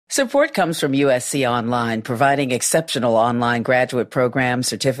Support comes from USC Online, providing exceptional online graduate programs,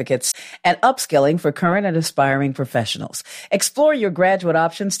 certificates, and upskilling for current and aspiring professionals. Explore your graduate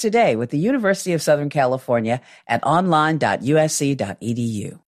options today with the University of Southern California at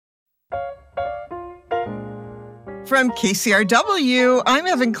online.usc.edu. From KCRW, I'm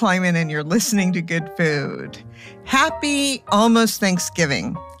Evan Kleiman, and you're listening to Good Food. Happy almost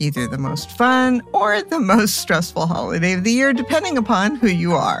Thanksgiving, either the most fun or the most stressful holiday of the year, depending upon who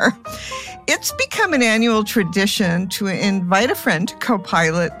you are. It's become an annual tradition to invite a friend to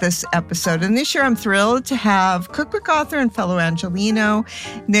co-pilot this episode. And this year, I'm thrilled to have cookbook author and fellow Angelino,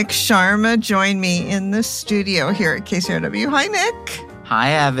 Nick Sharma, join me in the studio here at KCRW. Hi, Nick.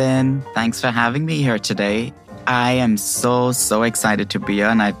 Hi, Evan. Thanks for having me here today. I am so excited to be here,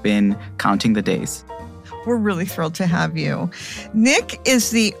 and I've been counting the days. We're really thrilled to have you. Nick is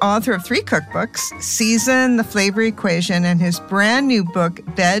the author of 3 cookbooks, Season, The Flavor Equation, and his brand new book,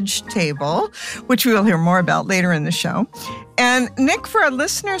 Veg Table, which we will hear more about later in the show. And Nick, for our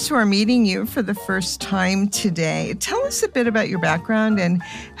listeners who are meeting you for the first time today, tell us a bit about your background and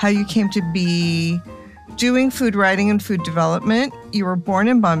how you came to be doing food writing and food development. You were born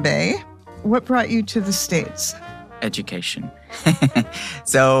in Bombay. What brought you to the States? Education.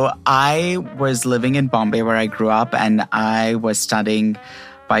 So I was living in Bombay where I grew up, and I was studying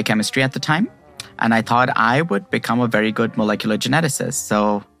biochemistry at the time. And I thought I would become a very good molecular geneticist.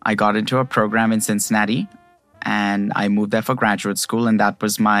 So I got into a program in Cincinnati, and I moved there for graduate school, and that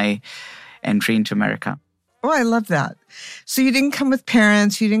was my entry into America. Oh, I love that. So you didn't come with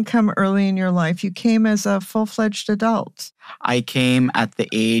parents. You didn't come early in your life. You came as a full-fledged adult. I came at the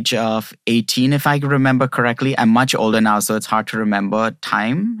age of 18, if I remember correctly. I'm much older now, so it's hard to remember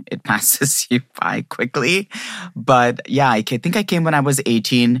time. It passes you by quickly. But yeah, I think I came when I was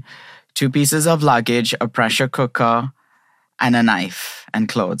 18. 2 pieces of luggage, a pressure cooker, and a knife, and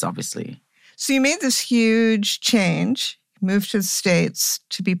clothes, obviously. So you made this huge change, moved to the States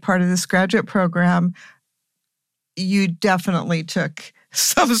to be part of this graduate program. You definitely took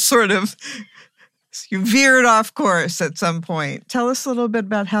some sort of, you veered off course at some point. Tell us a little bit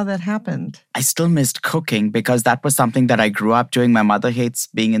about how that happened. I still missed cooking because that was something that I grew up doing. My mother hates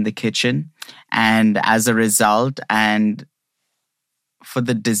being in the kitchen. And as a result, and for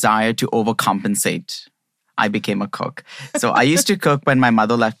the desire to overcompensate, I became a cook. So I used to cook when my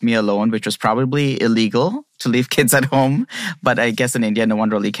mother left me alone, which was probably illegal to leave kids at home. But I guess in India, no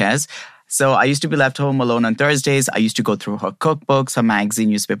one really cares. So I used to be left home alone on Thursdays. I used to go through her cookbooks, her magazine,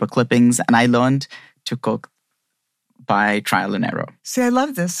 newspaper clippings, and I learned to cook by trial and error. See, I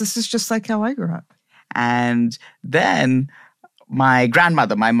love this. This is just like how I grew up. And then my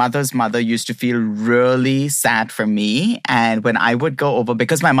grandmother, my mother's mother, used to feel really sad for me. And when I would go over,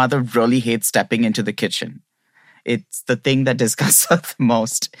 because my mother really hates stepping into the kitchen. It's the thing that disgusts her the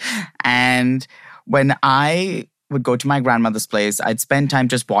most. And when I would go to my grandmother's place, I'd spend time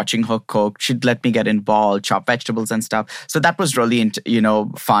just watching her cook. She'd let me get involved, chop vegetables and stuff. So that was really,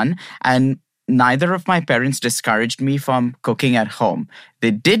 fun. And neither of my parents discouraged me from cooking at home.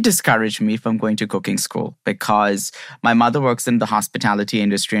 They did discourage me from going to cooking school because my mother works in the hospitality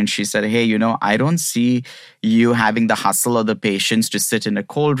industry, and she said, hey, I don't see you having the hustle or the patience to sit in a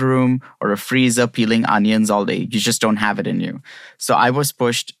cold room or a freezer peeling onions all day. You just don't have it in you. So I was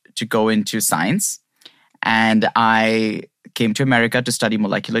pushed to go into science. And I came to America to study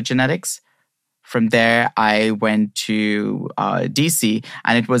molecular genetics. From there, I went to DC,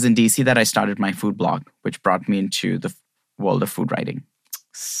 and it was in DC that I started my food blog, which brought me into the world of food writing.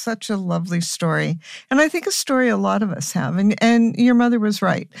 Such a lovely story. And I think a story a lot of us have. And your mother was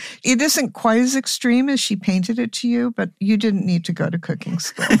right. It isn't quite as extreme as she painted it to you, but you didn't need to go to cooking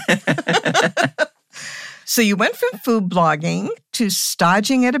school. So you went from food blogging to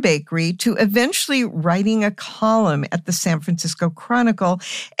staging at a bakery to eventually writing a column at the San Francisco Chronicle.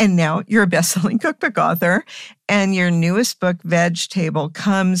 And now you're a best-selling cookbook author. And your newest book, Veg Table,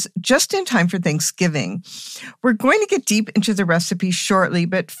 comes just in time for Thanksgiving. We're going to get deep into the recipe shortly,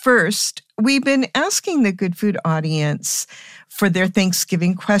 but first, we've been asking the Good Food audience for their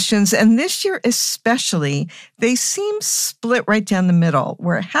Thanksgiving questions. And this year especially, they seem split right down the middle,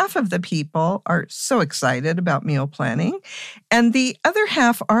 where half of the people are so excited about meal planning, and the other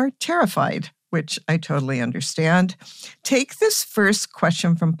half are terrified, which I totally understand. Take this first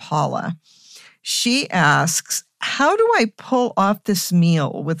question from Paula. She asks, how do I pull off this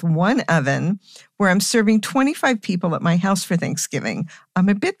meal with one oven where I'm serving 25 people at my house for Thanksgiving? I'm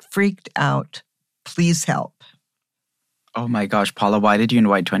a bit freaked out. Please help. Oh my gosh, Paula, why did you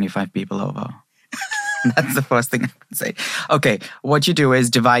invite 25 people over? That's the first thing I would say. Okay, what you do is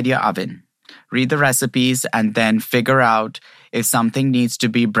divide your oven, read the recipes, and then figure out if something needs to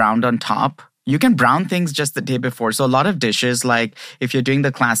be browned on top, you can brown things just the day before. So a lot of dishes, like if you're doing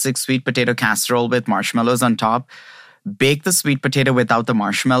the classic sweet potato casserole with marshmallows on top, bake the sweet potato without the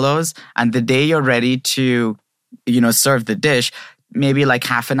marshmallows. And the day you're ready to, serve the dish, maybe like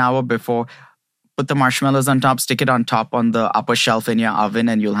half an hour before, put the marshmallows on top, stick it on top on the upper shelf in your oven,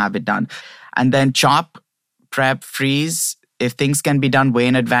 and you'll have it done. And then chop, prep, freeze. If things can be done way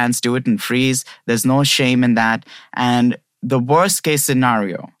in advance, do it and freeze. There's no shame in that. And the worst case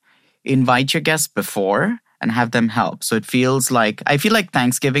scenario, invite your guests before and have them help. So I feel like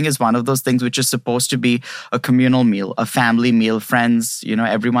Thanksgiving is one of those things which is supposed to be a communal meal, a family meal, friends,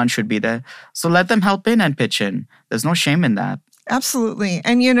 everyone should be there. So let them help in and pitch in. There's no shame in that. Absolutely.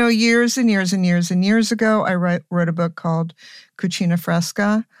 And, years and years and years and years ago, I wrote a book called Cucina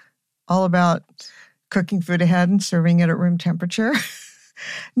Fresca, all about cooking food ahead and serving it at room temperature.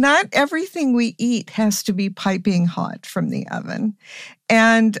 Not everything we eat has to be piping hot from the oven.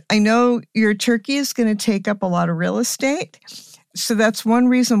 And I know your turkey is going to take up a lot of real estate. So that's one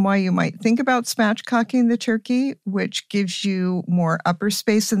reason why you might think about spatchcocking the turkey, which gives you more upper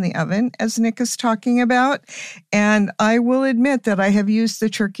space in the oven, as Nick is talking about. And I will admit that I have used the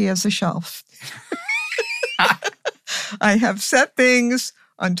turkey as a shelf. I have set things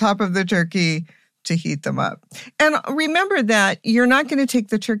on top of the turkey to heat them up. And remember that you're not going to take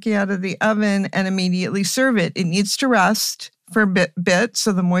the turkey out of the oven and immediately serve it. It needs to rest for a bit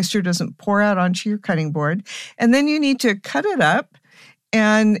so the moisture doesn't pour out onto your cutting board. And then you need to cut it up.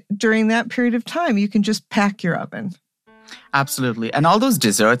 And during that period of time, you can just pack your oven. Absolutely. And all those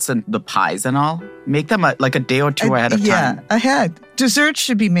desserts and the pies and all, make them like a day or two ahead of time. Yeah, ahead. Desserts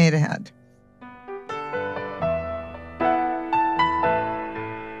should be made ahead.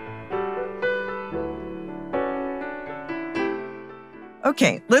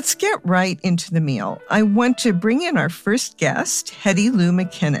 Okay, let's get right into the meal. I want to bring in our first guest, Hetty Lou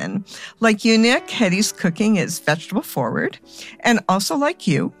McKinnon. Like you, Nick, Hetty's cooking is vegetable forward. And also like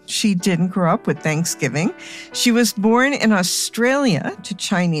you, she didn't grow up with Thanksgiving. She was born in Australia to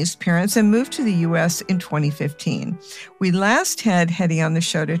Chinese parents and moved to the U.S. in 2015. We last had Hetty on the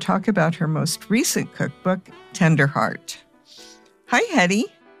show to talk about her most recent cookbook, Tender Heart. Hi, Hetty.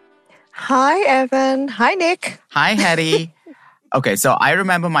 Hi, Evan. Hi, Nick. Hi, Hetty. Okay, so I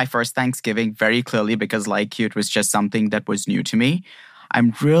remember my first Thanksgiving very clearly because, like you, it was just something that was new to me.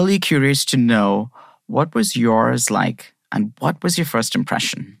 I'm really curious to know, what was yours like and what was your first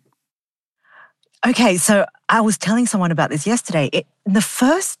impression? Okay, so I was telling someone about this yesterday. In the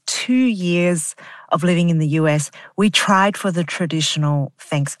first 2 years of living in the US, we tried for the traditional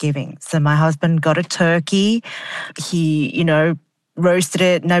Thanksgiving. So my husband got a turkey. He, roasted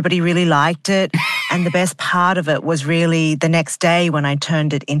it. Nobody really liked it. And the best part of it was really the next day when I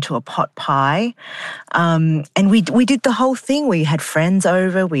turned it into a pot pie. And we did the whole thing. We had friends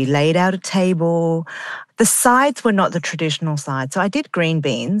over. We laid out a table. The sides were not the traditional sides. So I did green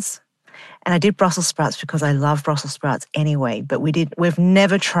beans and I did Brussels sprouts because I love Brussels sprouts anyway. But we've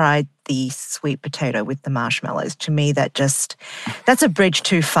never tried the sweet potato with the marshmallows. To me, that's a bridge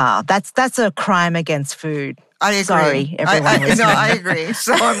too far. That's a crime against food. I agree. Sorry, everyone. I agree.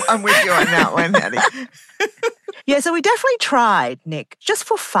 So I'm with you on that one, Hetty. Yeah, so we definitely tried, Nick, just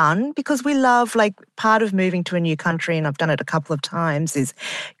for fun, because we love, part of moving to a new country, and I've done it a couple of times, is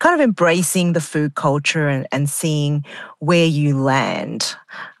kind of embracing the food culture and seeing where you land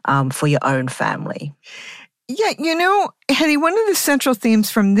for your own family. Yeah, Hetty, one of the central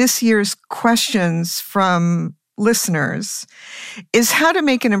themes from this year's questions from listeners is how to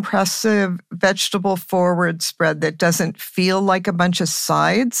make an impressive vegetable forward spread that doesn't feel like a bunch of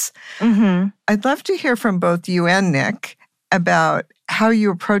sides. Mm-hmm. I'd love to hear from both you and Nick about how you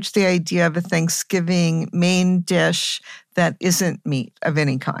approach the idea of a Thanksgiving main dish that isn't meat of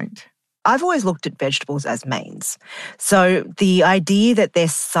any kind. I've always looked at vegetables as mains. So the idea that they're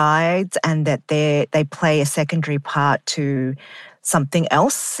sides and that they play a secondary part to something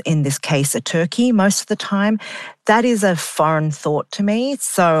else, in this case, a turkey most of the time, that is a foreign thought to me.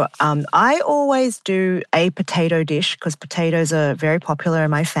 So I always do a potato dish because potatoes are very popular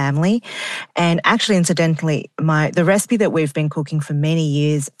in my family. And actually, incidentally, the recipe that we've been cooking for many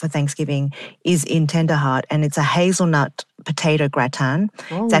years for Thanksgiving is in Tender Heart, and it's a hazelnut potato gratin.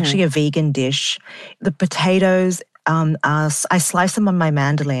 Oh. It's actually a vegan dish. The potatoes, I slice them on my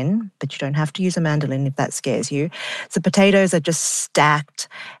mandolin, but you don't have to use a mandolin if that scares you. So potatoes are just stacked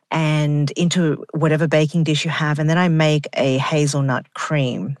and into whatever baking dish you have, and then I make a hazelnut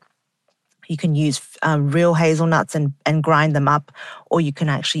cream. You can use real hazelnuts and grind them up, or you can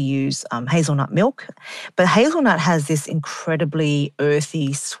actually use hazelnut milk. But hazelnut has this incredibly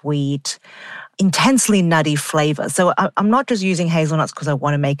earthy, sweet, intensely nutty flavor. So I'm not just using hazelnuts because I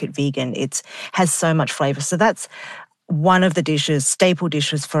want to make it vegan. It has so much flavor. So that's one of the dishes, staple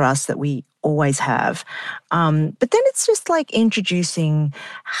dishes for us that we always have. But then it's just like introducing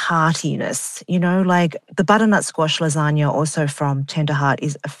heartiness, like the butternut squash lasagna also from Tender Heart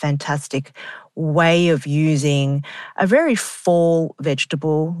is a fantastic way of using a very fall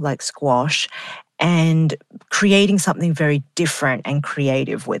vegetable like squash and creating something very different and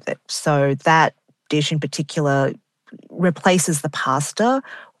creative with it. So that dish in particular replaces the pasta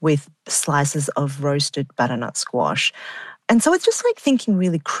with slices of roasted butternut squash. And so it's just like thinking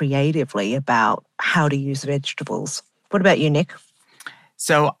really creatively about how to use vegetables. What about you, Nick?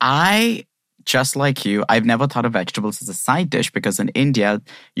 So just like you, I've never thought of vegetables as a side dish because in India,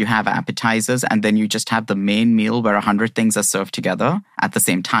 you have appetizers and then you just have the main meal where 100 things are served together at the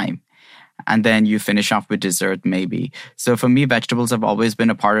same time. And then you finish off with dessert, maybe. So for me, vegetables have always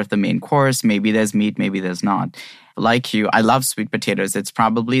been a part of the main course. Maybe there's meat, maybe there's not. Like you, I love sweet potatoes. It's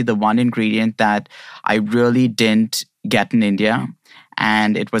probably the one ingredient that I really didn't get in India.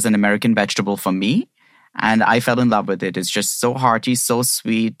 And it was an American vegetable for me. And I fell in love with it. It's just so hearty, so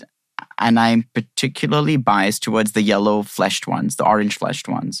sweet. And I'm particularly biased towards the yellow fleshed ones, the orange fleshed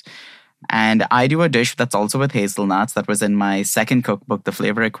ones. And I do a dish that's also with hazelnuts that was in my second cookbook, The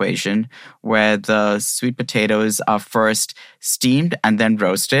Flavor Equation, where the sweet potatoes are first steamed and then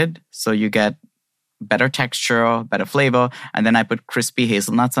roasted. So you get better texture, better flavor. And then I put crispy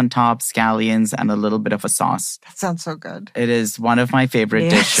hazelnuts on top, scallions, and a little bit of a sauce. That sounds so good. It is one of my favorite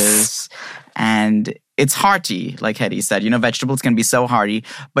dishes. And it's hearty, like Hetty said. Vegetables can be so hearty.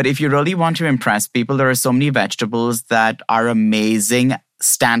 But if you really want to impress people, there are so many vegetables that are amazing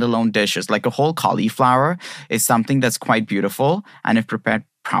standalone dishes. Like a whole cauliflower is something that's quite beautiful. And if prepared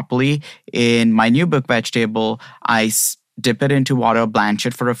properly, in my new book, Vegetable, I dip it into water, blanch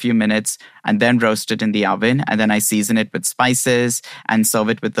it for a few minutes, and then roast it in the oven. And then I season it with spices and serve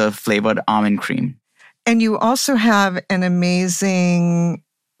it with the flavored almond cream. And you also have an amazing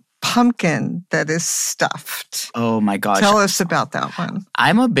pumpkin that is stuffed. Oh my gosh. Tell us about that one.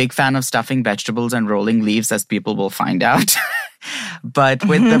 I'm a big fan of stuffing vegetables and rolling leaves, as people will find out. But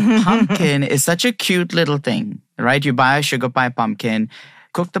with the pumpkin, it's such a cute little thing, right? You buy a sugar pie pumpkin,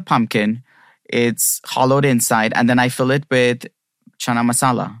 cook the pumpkin, it's hollowed inside, and then I fill it with chana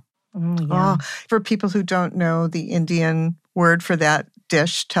masala. Oh, for people who don't know the Indian word for that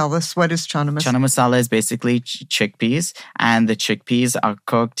dish, tell us, what is chana masala? Chana masala is basically chickpeas, and the chickpeas are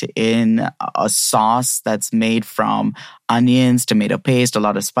cooked in a sauce that's made from onions, tomato paste, a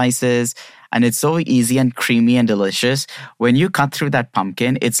lot of spices, and it's so easy and creamy and delicious. When you cut through that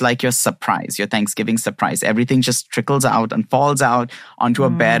pumpkin, it's like your surprise, your Thanksgiving surprise. Everything just trickles out and falls out onto a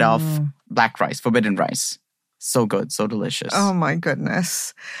bed of black rice, forbidden rice. So good, so delicious. Oh my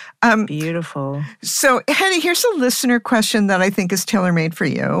goodness. Beautiful. So, Hetty, here's a listener question that I think is tailor-made for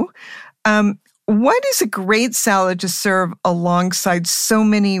you. What is a great salad to serve alongside so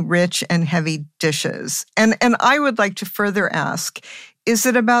many rich and heavy dishes? And I would like to further ask, is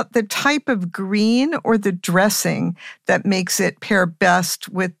it about the type of green or the dressing that makes it pair best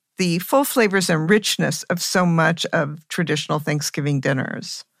with the full flavors and richness of so much of traditional Thanksgiving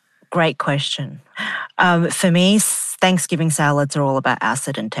dinners? Great question. For me, Thanksgiving salads are all about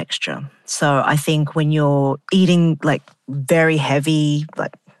acid and texture. So I think when you're eating like very heavy,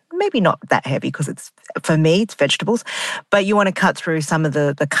 like maybe not that heavy because for me, it's vegetables, but you want to cut through some of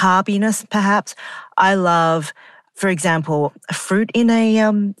the carbiness perhaps. I love, for example, a fruit in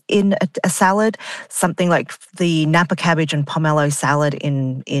a salad, something like the Napa cabbage and pomelo salad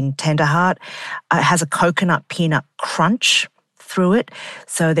in Tender Heart. It has a coconut peanut crunch through it.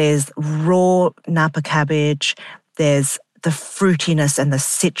 So there's raw Napa cabbage, there's the fruitiness and the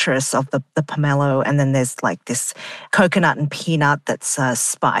citrus of the pomelo, and then there's like this coconut and peanut that's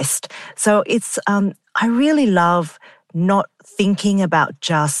spiced. So it's, I really love not thinking about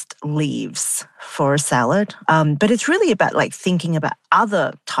just leaves for a salad, but it's really about like thinking about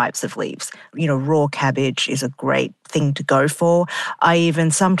other types of leaves. Raw cabbage is a great thing to go for. I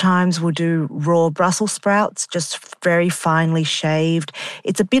even sometimes will do raw Brussels sprouts, just very finely shaved.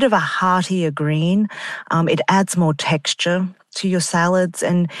 It's a bit of a heartier green. It adds more texture to your salads,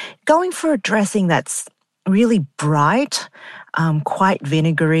 and going for a dressing that's really bright, quite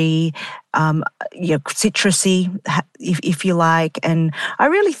vinegary, citrusy, if you like. And I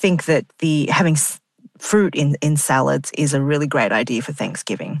really think that having fruit in salads is a really great idea for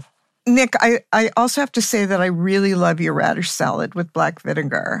Thanksgiving. Nick, I also have to say that I really love your radish salad with black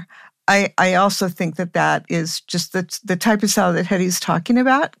vinegar. I also think that is just the type of salad that Hetty's talking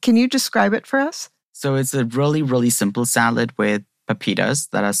about. Can you describe it for us? So it's a really, really simple salad with pepitas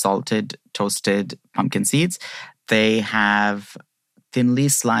that are salted, toasted pumpkin seeds. They have thinly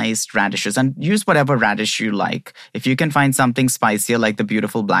sliced radishes, and use whatever radish you like. If you can find something spicier like the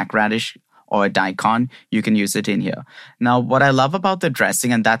beautiful black radish or a daikon, you can use it in here. Now, what I love about the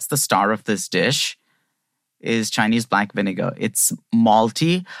dressing, and that's the star of this dish, is Chinese black vinegar. It's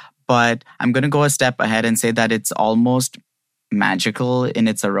malty, but I'm going to go a step ahead and say that it's almost magical in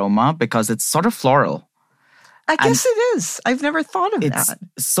its aroma because it's sort of floral. I guess it is. I've never thought of that.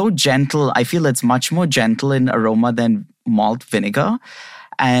 It's so gentle. I feel it's much more gentle in aroma than malt vinegar.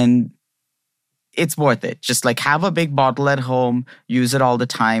 And it's worth it. Just like have a big bottle at home, use it all the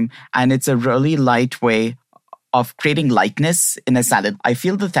time. And it's a really light way of creating lightness in a salad. I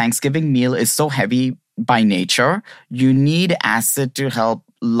feel the Thanksgiving meal is so heavy by nature. You need acid to help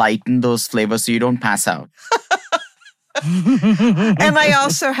lighten those flavors so you don't pass out. And I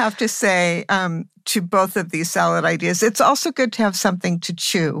also have to say to both of these salad ideas, it's also good to have something to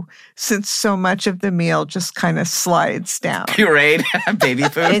chew since so much of the meal just kind of slides down. Pureed baby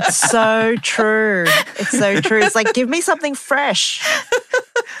food. It's so true. It's so true. It's like, give me something fresh.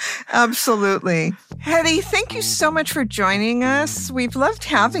 Absolutely. Hetty, thank you so much for joining us. We've loved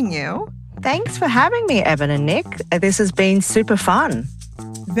having you. Thanks for having me, Evan and Nick. This has been super fun.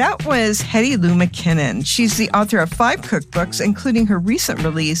 That was Hetty Lou McKinnon. She's the author of 5 cookbooks, including her recent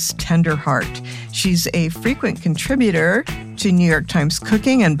release, Tender Heart. She's a frequent contributor to New York Times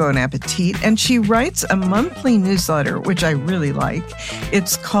Cooking and Bon Appetit, and she writes a monthly newsletter, which I really like.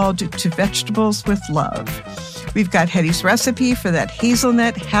 It's called To Vegetables with Love. We've got Hetty's recipe for that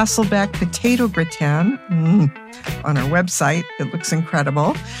hazelnut Hasselback potato gratin on our website. It looks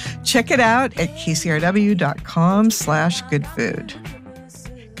incredible. Check it out at kcrw.com/goodfood.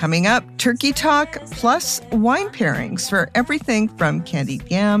 Coming up, turkey talk plus wine pairings for everything from candied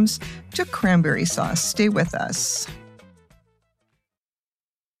yams to cranberry sauce. Stay with us.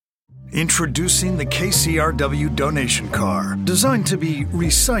 Introducing the KCRW donation car, designed to be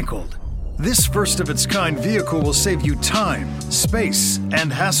recycled. This first-of-its-kind vehicle will save you time, space,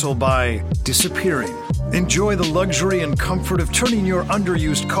 and hassle by disappearing. Enjoy the luxury and comfort of turning your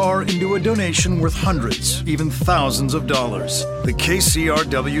underused car into a donation worth hundreds, even thousands of dollars. The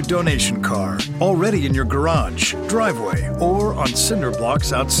KCRW donation car, already in your garage, driveway, or on cinder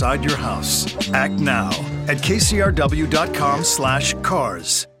blocks outside your house. Act now at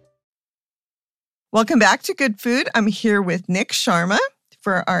kcrw.com/cars. Welcome back to Good Food. I'm here with Nick Sharma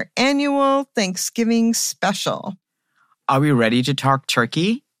for our annual Thanksgiving special. Are we ready to talk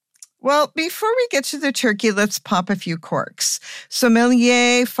turkey? Well, before we get to the turkey, let's pop a few corks.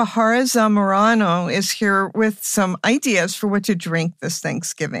 Sommelier Fahara Zamorano is here with some ideas for what to drink this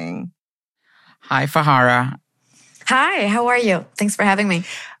Thanksgiving. Hi, Fahara. Hi, how are you? Thanks for having me.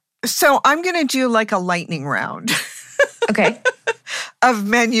 So I'm going to do like a lightning round. Okay. Of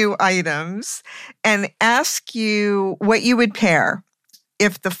menu items and ask you what you would pair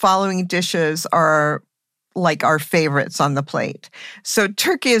if the following dishes are like our favorites on the plate. So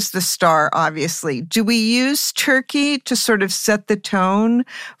turkey is the star, obviously. Do we use turkey to sort of set the tone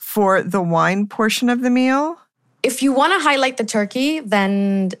for the wine portion of the meal? If you want to highlight the turkey,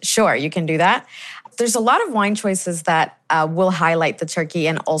 then sure, you can do that. There's a lot of wine choices that will highlight the turkey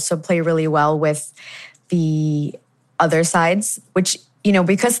and also play really well with the other sides, which, you know,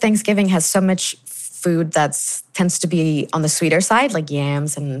 because Thanksgiving has so much food that tends to be on the sweeter side, like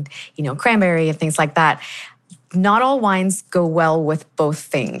yams and, you know, cranberry and things like that. Not all wines go well with both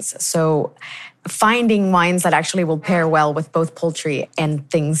things. So finding wines that actually will pair well with both poultry and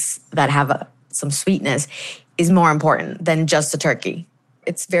things that have some sweetness is more important than just the turkey.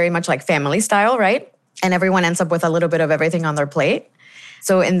 It's very much like family style, right? And everyone ends up with a little bit of everything on their plate.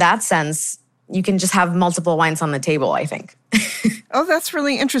 So in that sense, you can just have multiple wines on the table, I think. Oh, that's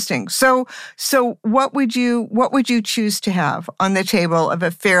really interesting. So what would you choose to have on the table of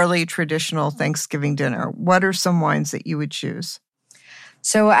a fairly traditional Thanksgiving dinner? What are some wines that you would choose?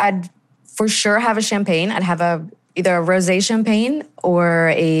 So I'd for sure have a champagne. I'd have either a rosé champagne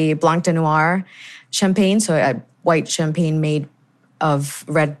or a Blanc de Noir champagne, so a white champagne made of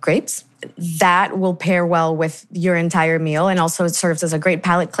red grapes. That will pair well with your entire meal, and also it serves as a great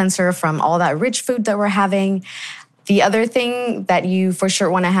palate cleanser from all that rich food that we're having. The other thing that you for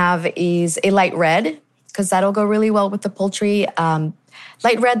sure want to have is a light red, because that'll go really well with the poultry.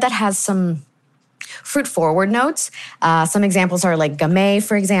 Light red that has some fruit-forward notes. Some examples are like gamay,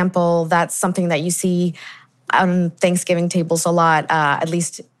 for example. That's something that you see on Thanksgiving tables a lot, at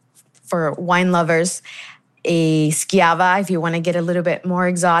least for wine lovers. A Schiava, if you want to get a little bit more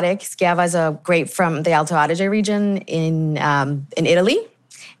exotic. Schiava is a grape from the Alto Adige region in Italy.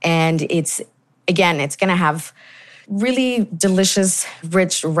 And it's going to have really delicious,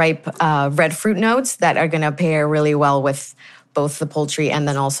 rich, ripe red fruit notes that are going to pair really well with both the poultry and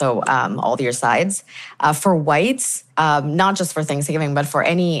then also all your sides. For whites, not just for Thanksgiving, but for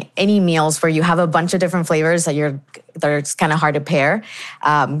any meals where you have a bunch of different flavors that it's kind of hard to pair,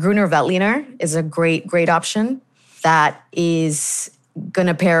 Gruner Veltliner is a great option that is going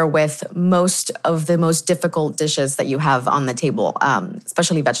to pair with most of the most difficult dishes that you have on the table,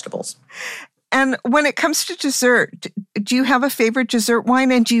 especially vegetables. And when it comes to dessert, do you have a favorite dessert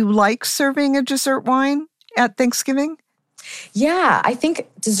wine? And do you like serving a dessert wine at Thanksgiving? Yeah, I think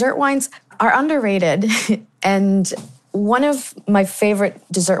dessert wines are underrated. And one of my favorite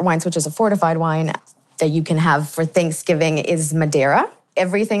dessert wines, which is a fortified wine that you can have for Thanksgiving, is Madeira.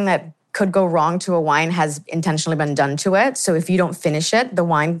 Everything that could go wrong to a wine has intentionally been done to it. So if you don't finish it, the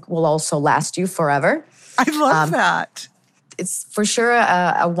wine will also last you forever. I love that. It's for sure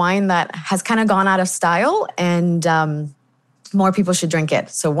a wine that has kind of gone out of style, and more people should drink it.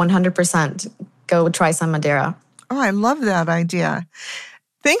 So 100% go try some Madeira. Oh, I love that idea.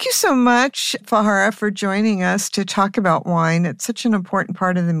 Thank you so much, Fahara, for joining us to talk about wine. It's such an important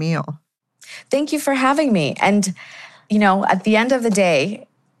part of the meal. Thank you for having me. And, at the end of the day,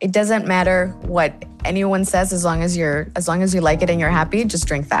 it doesn't matter what anyone says as long as you like it and you're happy, just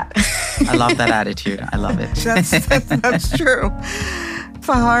drink that. I love that attitude. I love it. That's true.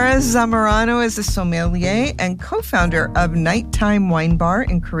 Fahara Zamorano is a sommelier and co-founder of Nighttime Wine Bar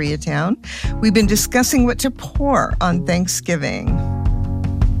in Koreatown. We've been discussing what to pour on Thanksgiving.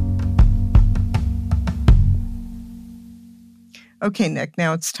 Okay, Nick,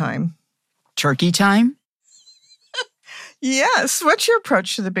 now it's time. Turkey time? Yes. What's your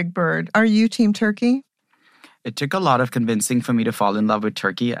approach to the big bird? Are you team turkey? It took a lot of convincing for me to fall in love with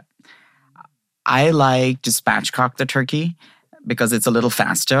turkey. I like to spatchcock the turkey because it's a little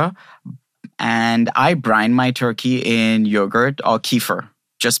faster. And I brine my turkey in yogurt or kefir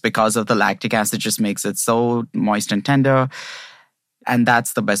just because of the lactic acid just makes it so moist and tender. And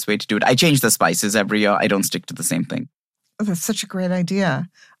that's the best way to do it. I change the spices every year. I don't stick to the same thing. Oh, that's such a great idea.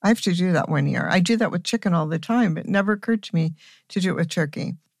 I have to do that one year. I do that with chicken all the time, but it never occurred to me to do it with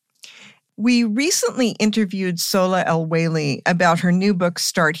turkey. We recently interviewed Sola El-Waylly about her new book,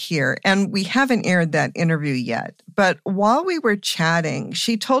 Start Here, and we haven't aired that interview yet. But while we were chatting,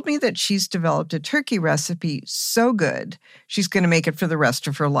 she told me that she's developed a turkey recipe so good, she's going to make it for the rest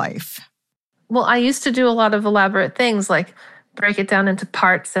of her life. Well, I used to do a lot of elaborate things like break it down into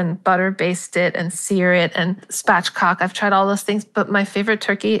parts and butter baste it and sear it and spatchcock. I've tried all those things, but my favorite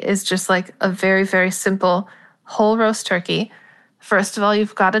turkey is just like a very, very simple whole roast turkey. First of all,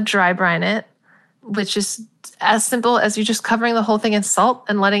 you've got to dry brine it, which is as simple as you just covering the whole thing in salt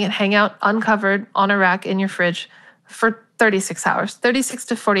and letting it hang out uncovered on a rack in your fridge for 36 hours, 36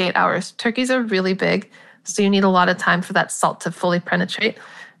 to 48 hours. Turkeys are really big, so you need a lot of time for that salt to fully penetrate.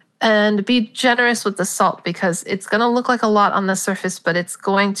 And be generous with the salt because it's going to look like a lot on the surface, but what's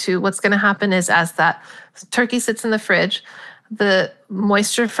going to happen is as that turkey sits in the fridge, the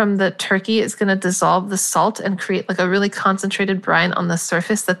moisture from the turkey is going to dissolve the salt and create like a really concentrated brine on the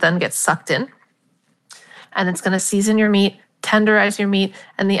surface that then gets sucked in. And it's going to season your meat, tenderize your meat,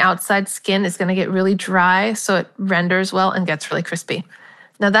 and the outside skin is going to get really dry so it renders well and gets really crispy.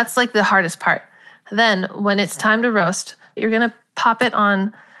 Now that's like the hardest part. Then when it's time to roast, you're going to pop it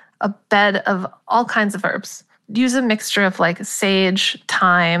on a bed of all kinds of herbs. Use a mixture of like sage,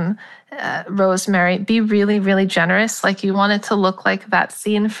 thyme, rosemary. Be really, really generous. Like you want it to look like that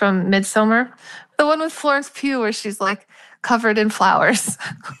scene from Midsommar, the one with Florence Pugh where she's like covered in flowers.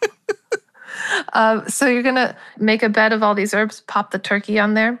 So you're going to make a bed of all these herbs, pop the turkey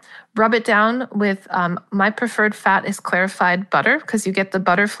on there, rub it down with, my preferred fat is clarified butter because you get the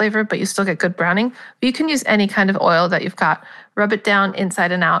butter flavor, but you still get good browning. But you can use any kind of oil that you've got. Rub it down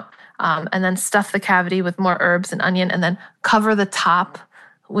inside and out, and then stuff the cavity with more herbs and onion, and then cover the top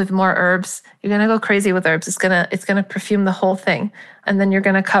with more herbs. You're going to go crazy with herbs. It's going to perfume the whole thing. And then you're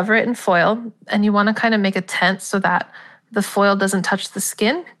going to cover it in foil, and you want to kind of make a tent so that the foil doesn't touch the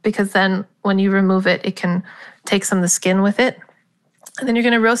skin, because then when you remove it, it can take some of the skin with it. And then you're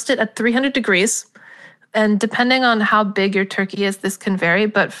going to roast it at 300 degrees. And depending on how big your turkey is, this can vary.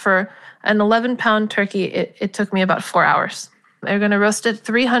 But for an 11-pound turkey, it took me about 4 hours. You're going to roast it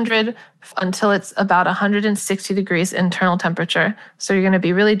 300 until it's about 160 degrees internal temperature. So you're going to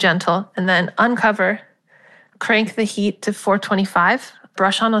be really gentle. And then uncover, crank the heat to 425,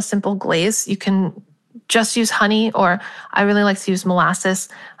 brush on a simple glaze. You can just use honey, or I really like to use molasses.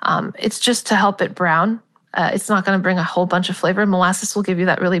 It's just to help it brown. It's not going to bring a whole bunch of flavor. Molasses will give you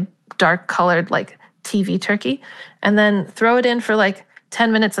that really dark colored like TV turkey. And then throw it in for like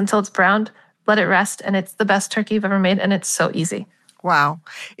 10 minutes until it's browned. let it rest, and it's the best turkey you've ever made, and it's so easy. Wow.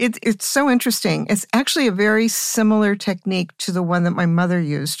 It's so interesting. It's actually a very similar technique to the one that my mother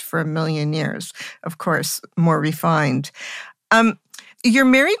used for a million years. Of course, more refined. You're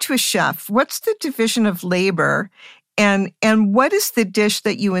married to a chef. What's the division of labor? And what is the dish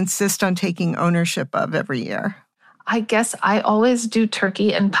that you insist on taking ownership of every year? I guess I always do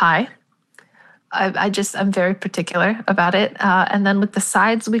turkey and pie. I'm very particular about it. And then with the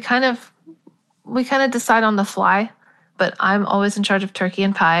sides, we kind of decide on the fly. But I'm always in charge of turkey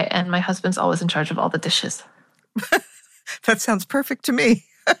and pie, and my husband's always in charge of all the dishes. That sounds perfect to me.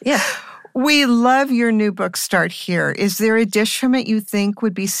 Yeah. We love your new book, Start Here. Is there a dish from it you think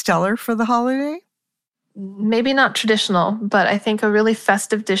would be stellar for the holiday? Maybe not traditional, but I think a really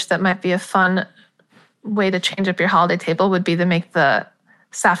festive dish that might be a fun way to change up your holiday table would be to make the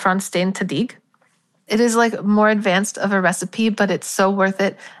saffron stained tahdig. It is like more advanced of a recipe, but it's so worth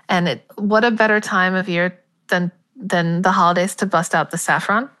it. And what a better time of year than the holidays to bust out the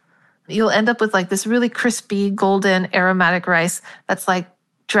saffron. You'll end up with like this really crispy, golden, aromatic rice that's like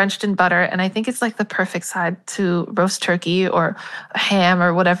drenched in butter. And I think it's like the perfect side to roast turkey or ham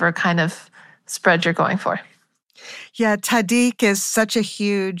or whatever kind of spread you're going for. Yeah, tahdig is such a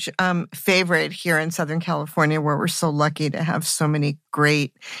huge favorite here in Southern California, where we're so lucky to have so many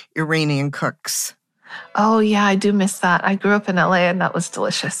great Iranian cooks. Oh, yeah, I do miss that. I grew up in LA and that was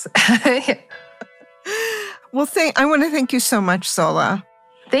delicious. Well, I want to thank you so much, Sola.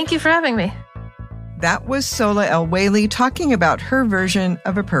 Thank you for having me. That was Sola El-Waylly talking about her version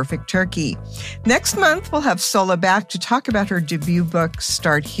of A Perfect Turkey. Next month, we'll have Sola back to talk about her debut book,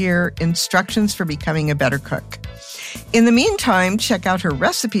 Start Here, Instructions for Becoming a Better Cook. In the meantime, check out her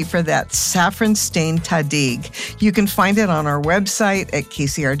recipe for that saffron-stained tahdig. You can find it on our website at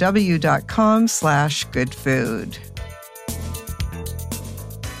kcrw.com/goodfood.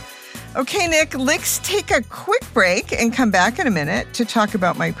 Okay, Nick, let's take a quick break and come back in a minute to talk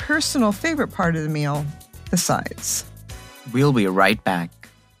about my personal favorite part of the meal, the sides. We'll be right back.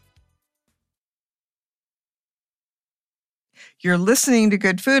 You're listening to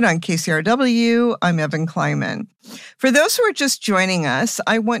Good Food on KCRW. I'm Evan Kleiman. For those who are just joining us,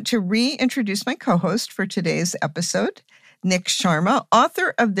 I want to reintroduce my co-host for today's episode, Nick Sharma,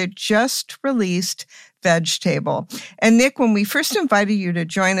 author of the just-released Veg Table. And Nick, when we first invited you to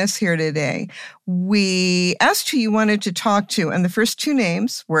join us here today, we asked who you wanted to talk to, and the first two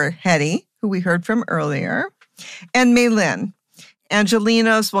names were Hetty, who we heard from earlier, and May Lin.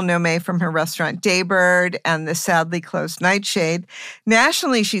 Angelinos will know May from her restaurant Daybird and the sadly closed Nightshade.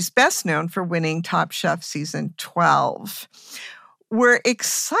 Nationally, she's best known for winning Top Chef Season 12. We're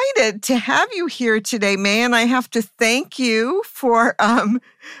excited to have you here today, May, and I have to thank you for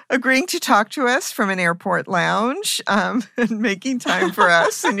agreeing to talk to us from an airport lounge and making time for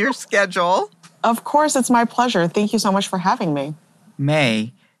us in your schedule. Of course, it's my pleasure. Thank you so much for having me.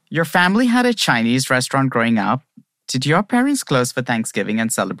 May, your family had a Chinese restaurant growing up. Did your parents close for Thanksgiving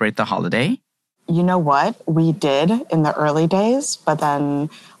and celebrate the holiday? You know what? We did in the early days, but then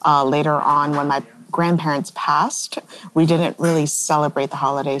later on when my grandparents passed, we didn't really celebrate the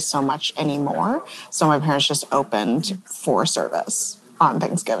holidays so much anymore. So my parents just opened for service on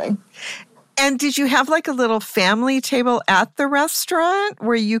Thanksgiving. And did you have like a little family table at the restaurant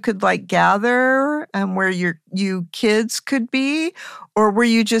where you could like gather and where you kids could be? Or were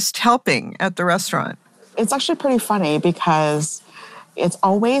you just helping at the restaurant? It's actually pretty funny because it's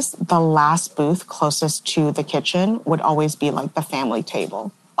always the last booth closest to the kitchen would always be like the family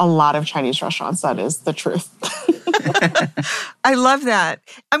table. A lot of Chinese restaurants, that is the truth. I love that.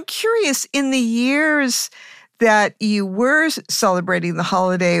 I'm curious, in the years that you were celebrating the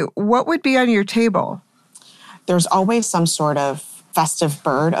holiday, what would be on your table? There's always some sort of festive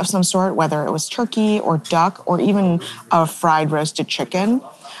bird of some sort, whether it was turkey or duck or even a fried roasted chicken.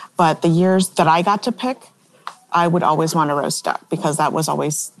 But the years that I got to pick, I would always want a roast duck because that was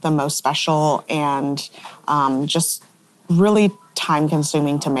always the most special and just really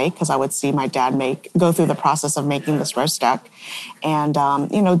time-consuming to make because I would see my dad go through the process of making this roast duck and,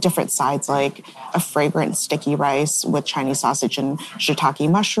 different sides like a fragrant sticky rice with Chinese sausage and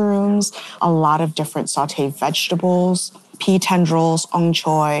shiitake mushrooms, a lot of different sauteed vegetables, pea tendrils, ong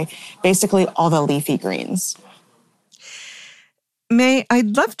choy, basically all the leafy greens. May,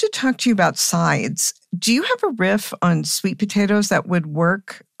 I'd love to talk to you about sides. Do you have a riff on sweet potatoes that would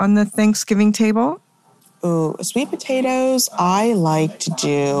work on the Thanksgiving table? Ooh, sweet potatoes, I like to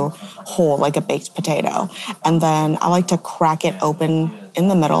do whole, like a baked potato. And then I like to crack it open in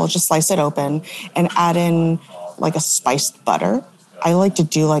the middle, just slice it open, and add in like a spiced butter. I like to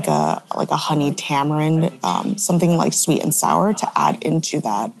do like a honey tamarind, something like sweet and sour to add into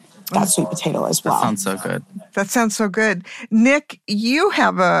that. that sweet potato as well. That sounds so good. That sounds so good. Nick, you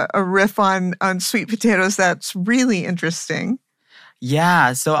have a riff on sweet potatoes that's really interesting.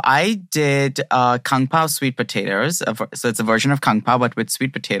 Yeah, so I did Kung Pao sweet potatoes. So it's a version of Kung Pao, but with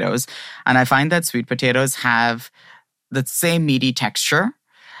sweet potatoes. And I find that sweet potatoes have the same meaty texture.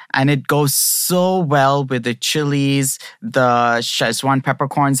 And it goes so well with the chilies, the Szechuan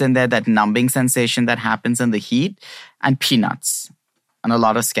peppercorns in there, that numbing sensation that happens in the heat, and peanuts, and a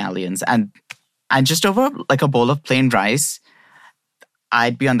lot of scallions. And just over like a bowl of plain rice,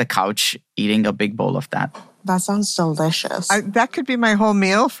 I'd be on the couch eating a big bowl of that. That sounds delicious. That could be my whole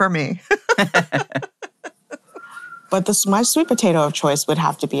meal for me. But my sweet potato of choice would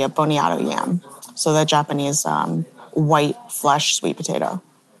have to be a boniato yam. So the Japanese white flesh sweet potato.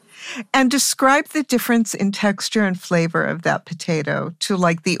 And describe the difference in texture and flavor of that potato to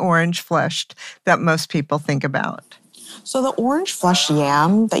like the orange fleshed that most people think about. So the orange flesh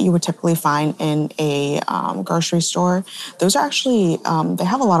yam that you would typically find in a grocery store, those are actually, they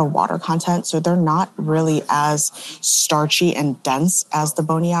have a lot of water content, so they're not really as starchy and dense as the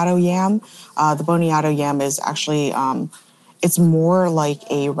boniato yam. The boniato yam is actually, it's more like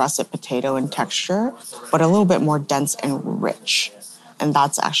a russet potato in texture, but a little bit more dense and rich. And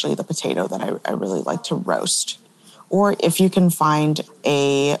that's actually the potato that I really like to roast. Or if you can find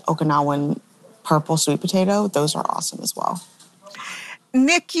a Okinawan purple sweet potato, those are awesome as well.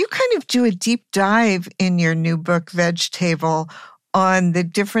 Nick, you kind of do a deep dive in your new book, Veg Table, on the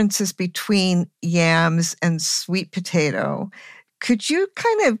differences between yams and sweet potato. Could you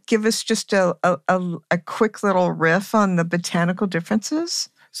kind of give us just a quick little riff on the botanical differences?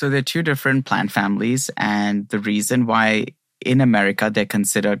 So they're two different plant families, and the reason why in America they're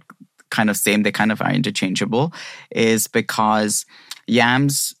considered kind of same, they kind of are interchangeable, is because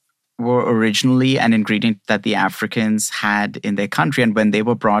yams were originally an ingredient that the Africans had in their country. And when they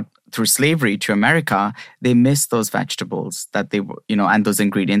were brought through slavery to America, they missed those vegetables that they were, and those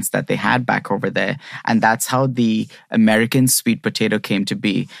ingredients that they had back over there. And that's how the American sweet potato came to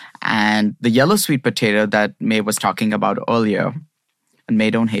be. And the yellow sweet potato that May was talking about earlier, and May,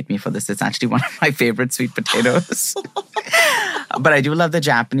 don't hate me for this, it's actually one of my favorite sweet potatoes. But I do love the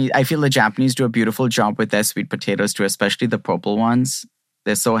Japanese. I feel the Japanese do a beautiful job with their sweet potatoes too, especially the purple ones.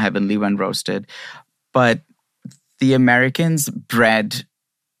 They're so heavenly when roasted. But the Americans bred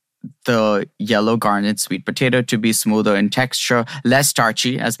the yellow garnet sweet potato to be smoother in texture, less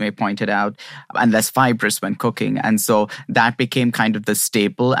starchy, as May pointed out, and less fibrous when cooking. And so that became kind of the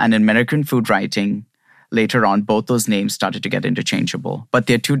staple. And in American food writing, later on, both those names started to get interchangeable. But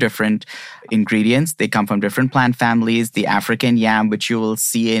they're two different ingredients. They come from different plant families. The African yam, which you will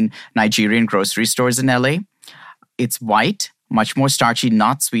see in Nigerian grocery stores in LA, it's white, much more starchy,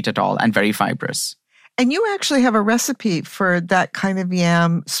 not sweet at all, and very fibrous. And you actually have a recipe for that kind of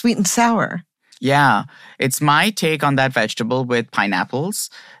yam, sweet and sour. Yeah, it's my take on that vegetable with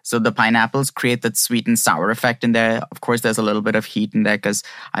pineapples. So the pineapples create that sweet and sour effect in there. Of course, there's a little bit of heat in there because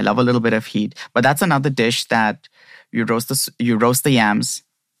I love a little bit of heat. But that's another dish that you roast the yams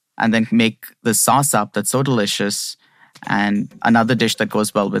and then make the sauce up that's so delicious. And another dish that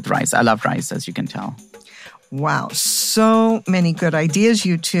goes well with rice. I love rice, as you can tell. Wow, so many good ideas,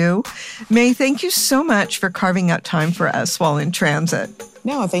 you two. May, thank you so much for carving out time for us while in transit.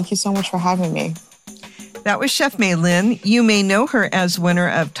 No, thank you so much for having me. That was Chef May Lin. You may know her as winner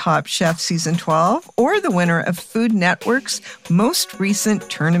of Top Chef Season 12 or the winner of Food Network's most recent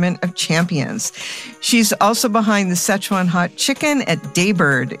Tournament of Champions. She's also behind the Szechuan Hot Chicken at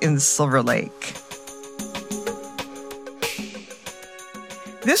Daybird in Silver Lake.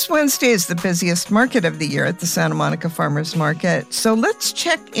 This Wednesday is the busiest market of the year at the Santa Monica Farmers Market. So let's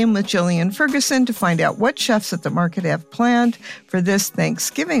check in with Jillian Ferguson to find out what chefs at the market have planned for this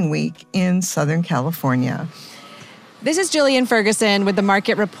Thanksgiving week in Southern California. This is Jillian Ferguson with the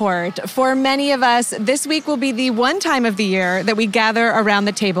Market Report. For many of us, this week will be the one time of the year that we gather around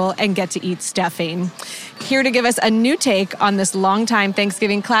the table and get to eat stuffing. Here to give us a new take on this longtime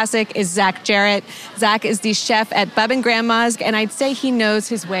Thanksgiving classic is Zach Jarrett. Zach is the chef at Bub and Grandma's, and I'd say he knows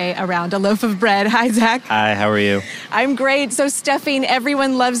his way around a loaf of bread. Hi, Zach. Hi, how are you? I'm great. So stuffing,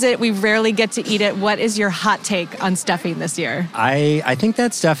 everyone loves it. We rarely get to eat it. What is your hot take on stuffing this year? I think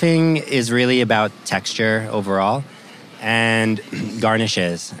that stuffing is really about texture overall and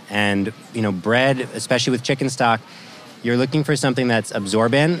garnishes. And, bread, especially with chicken stock, you're looking for something that's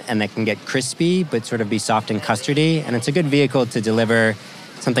absorbent and that can get crispy but sort of be soft and custardy. And it's a good vehicle to deliver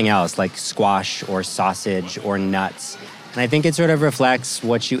something else like squash or sausage or nuts. And I think it sort of reflects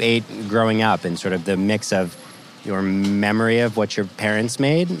what you ate growing up and sort of the mix of your memory of what your parents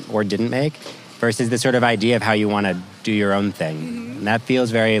made or didn't make versus the sort of idea of how you want to do your own thing. And that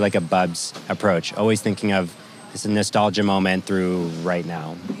feels very like a Bubs approach, always thinking of this nostalgia moment through right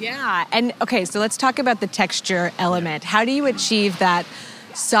now. Yeah. And okay, so let's talk about the texture element. How do you achieve that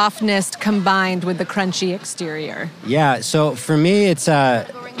softness combined with the crunchy exterior? Yeah, so for me, it's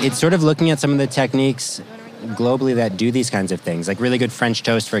sort of looking at some of the techniques globally that do these kinds of things, like really good French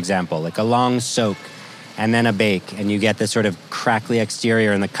toast, for example, like a long soak and then a bake, and you get this sort of crackly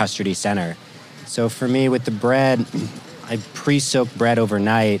exterior and the custardy center. So for me, with the bread, I pre-soak bread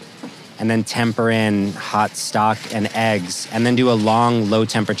overnight and then temper in hot stock and eggs, and then do a long,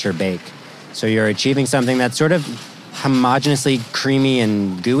 low-temperature bake. So you're achieving something that's sort of homogeneously creamy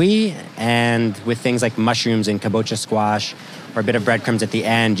and gooey, and with things like mushrooms and kabocha squash or a bit of breadcrumbs at the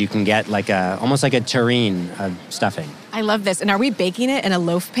end, you can get like almost like a terrine of stuffing. I love this. And are we baking it in a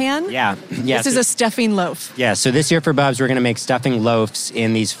loaf pan? Yeah. This is a stuffing loaf. Yeah, so this year for Bubs, we're going to make stuffing loaves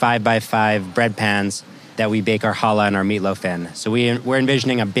in these 5x5 bread pans that we bake our challah and our meatloaf in. So we're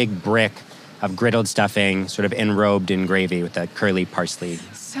envisioning a big brick of griddled stuffing, sort of enrobed in gravy with a curly parsley.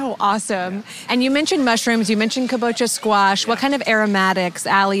 So awesome. And you mentioned mushrooms, you mentioned kabocha squash. What kind of aromatics,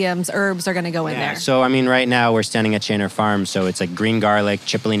 alliums, herbs are going to go in there? So, I mean, right now we're standing at Shaner Farm, so it's like green garlic,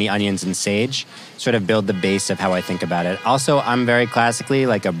 cipollini, onions, and sage, sort of build the base of how I think about it. Also, I'm very classically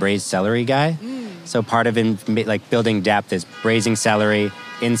like a braised celery guy. So part of like building depth is braising celery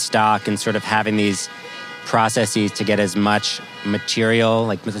in stock and sort of having these processes to get as much material,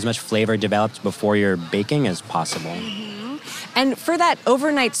 like as much flavor developed before you're baking as possible. And for that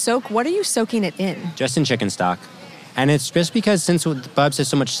overnight soak, what are you soaking it in? Just in chicken stock. And it's just because since Bubs has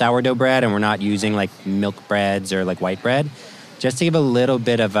so much sourdough bread and we're not using like milk breads or like white bread, just to give a little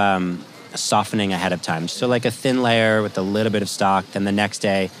bit of softening ahead of time. So like a thin layer with a little bit of stock, then the next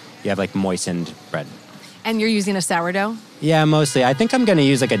day you have like moistened bread. And you're using a sourdough? Yeah, mostly. I think I'm going to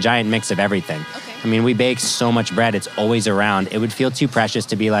use like a giant mix of everything. Okay. I mean, we bake so much bread, it's always around. It would feel too precious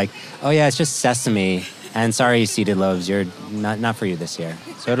to be like, oh yeah, it's just sesame. And sorry, seeded loaves, you're not for you this year.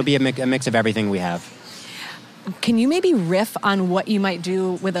 So it'll be a mix of everything we have. Can you maybe riff on what you might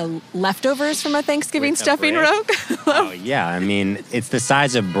do with the leftovers from a Thanksgiving stuffing rogue? Oh, yeah. I mean, it's the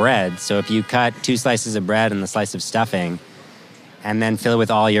size of bread. So if you cut 2 slices of bread and a slice of stuffing and then fill it with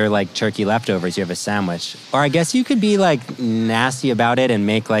all your like turkey leftovers, you have a sandwich. Or I guess you could be like nasty about it and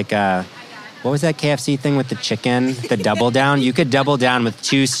make like what was that KFC thing with the chicken? The double down? You could double down with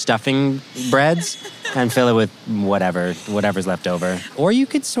 2 stuffing breads and fill it with whatever's left over. Or you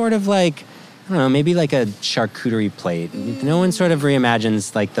could sort of like, I don't know, maybe like a charcuterie plate. No one sort of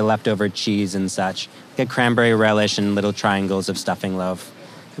reimagines like the leftover cheese and such. Like a cranberry relish and little triangles of stuffing loaf.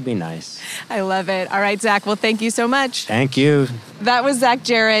 Could be nice. I love it. All right, Zach. Well, thank you so much. Thank you. That was Zach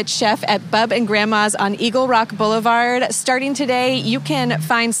Jarrett, chef at Bub and Grandma's on Eagle Rock Boulevard. Starting today, you can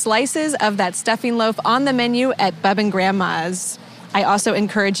find slices of that stuffing loaf on the menu at Bub and Grandma's. I also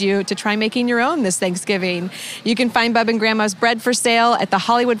encourage you to try making your own this Thanksgiving. You can find Bub and Grandma's bread for sale at the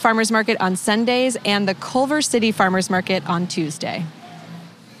Hollywood Farmers Market on Sundays and the Culver City Farmers Market on Tuesday.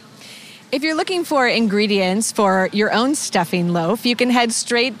 If you're looking for ingredients for your own stuffing loaf, you can head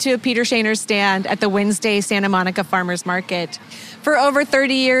straight to Peter Shaner's stand at the Wednesday Santa Monica Farmers Market. For over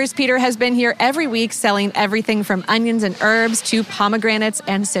 30 years, Peter has been here every week selling everything from onions and herbs to pomegranates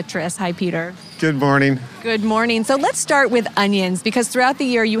and citrus. Hi, Peter. Good morning. Good morning. So let's start with onions because throughout the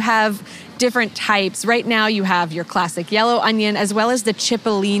year you have different types. Right now you have your classic yellow onion as well as the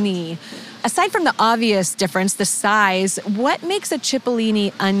cipollini. Aside from the obvious difference, the size, what makes a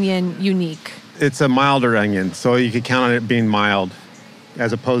cipollini onion unique? It's a milder onion, so you can count on it being mild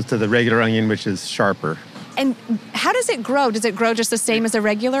as opposed to the regular onion, which is sharper. And how does it grow? Does it grow just the same as a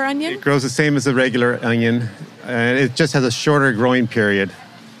regular onion? It grows the same as a regular onion, and it just has a shorter growing period.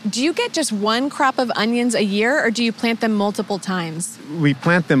 Do you get just one crop of onions a year, or do you plant them multiple times? We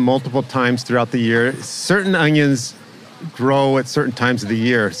plant them multiple times throughout the year. Certain onions grow at certain times of the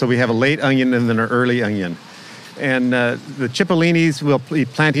year. So we have a late onion and then an early onion. And the cipollinis we'll be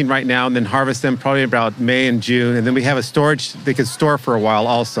planting right now and then harvest them probably about May and June. And then we have a storage they can store for a while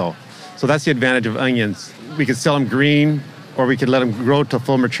also. So that's the advantage of onions. We could sell them green or we could let them grow to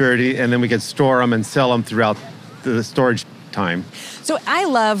full maturity and then we could store them and sell them throughout the storage time. So I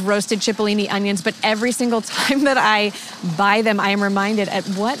love roasted cipollini onions, but every single time that I buy them, I am reminded at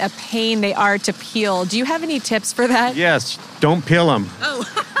what a pain they are to peel. Do you have any tips for that? Yes, don't peel them. Oh.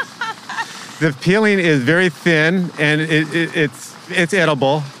 The peeling is very thin and it's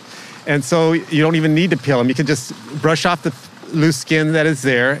edible. And so you don't even need to peel them. You can just brush off the loose skin that is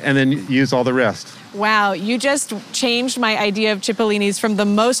there and then use all the rest. Wow, you just changed my idea of cipollinis from the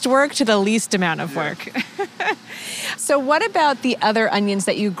most work to the least amount of work. So what about the other onions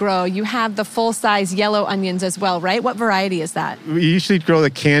that you grow? You have the full-size yellow onions as well, right? What variety is that? We usually grow the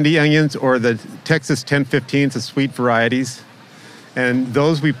candy onions or the Texas 1015s, the sweet varieties. And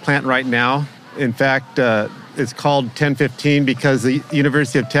those we plant right now. In fact, it's called 1015 because the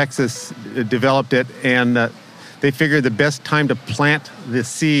University of Texas developed it, and they figured the best time to plant the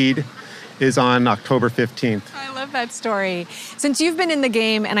seed is on October 15th. I love that story. Since you've been in the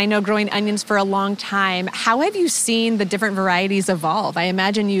game, and I know growing onions for a long time, how have you seen the different varieties evolve? I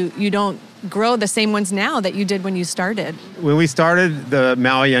imagine you don't grow the same ones now that you did when you started. When we started, the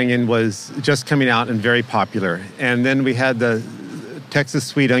Maui onion was just coming out and very popular. And then we had the Texas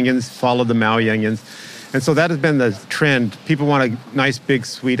sweet onions follow the Maui onions. And so that has been the trend. People want a nice big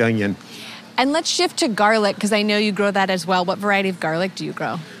sweet onion. And let's shift to garlic, because I know you grow that as well. What variety of garlic do you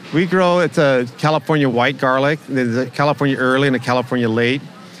grow? We grow, it's a California white garlic. There's a California early and a California late.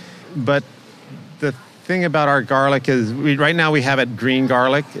 But the thing about our garlic is right now we have it green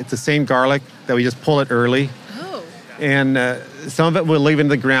garlic. It's the same garlic that we just pull it early. Oh. And some of it we'll leave in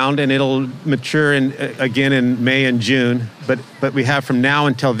the ground and it'll mature again in May and June. But we have from now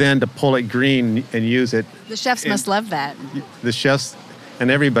until then to pull it green and use it. The chefs must love that. The chefs and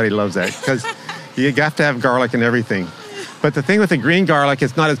everybody loves that because you have to have garlic in everything. But the thing with the green garlic,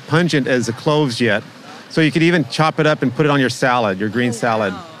 it's not as pungent as the cloves yet. So you could even chop it up and put it on your salad, your green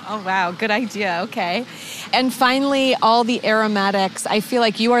salad. Oh, wow. Good idea. Okay. And finally, all the aromatics. I feel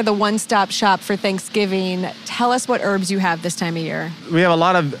like you are the one-stop shop for Thanksgiving. Tell us what herbs you have this time of year. We have a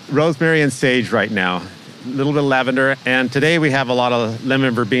lot of rosemary and sage right now, a little bit of lavender. And today we have a lot of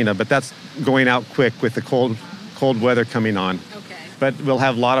lemon verbena, but that's going out quick with the cold weather coming on. But we'll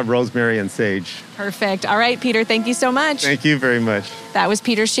have a lot of rosemary and sage. Perfect. All right, Peter, thank you so much. Thank you very much. That was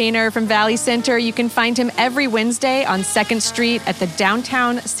Peter Shaner from Valley Center. You can find him every Wednesday on 2nd Street at the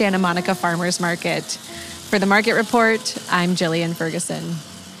downtown Santa Monica Farmers Market. For the Market Report, I'm Jillian Ferguson.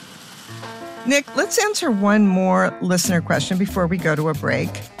 Nick, let's answer one more listener question before we go to a break.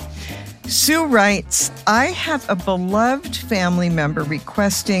 Sue writes, I have a beloved family member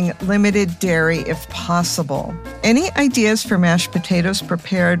requesting limited dairy if possible. Any ideas for mashed potatoes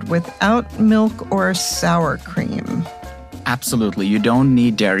prepared without milk or sour cream? Absolutely. You don't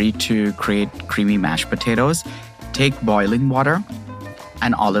need dairy to create creamy mashed potatoes. Take boiling water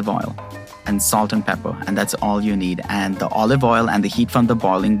and olive oil and salt and pepper, and that's all you need. And the olive oil and the heat from the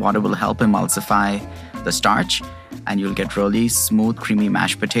boiling water will help emulsify the starch, and you'll get really smooth, creamy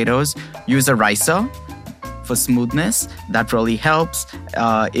mashed potatoes. Use a ricer for smoothness. That really helps.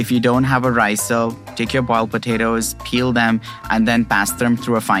 If you don't have a ricer, take your boiled potatoes, peel them, and then pass them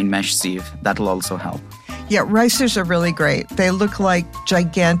through a fine mesh sieve. That'll also help. Yeah, ricers are really great. They look like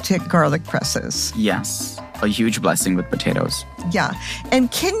gigantic garlic presses. Yes, a huge blessing with potatoes. Yeah.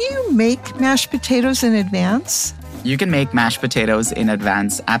 And can you make mashed potatoes in advance? You can make mashed potatoes in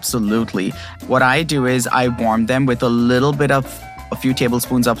advance, absolutely. What I do is I warm them with a few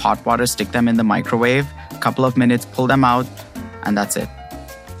tablespoons of hot water, stick them in the microwave, a couple of minutes, pull them out, and that's it.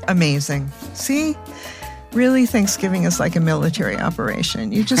 Amazing. See? Really, Thanksgiving is like a military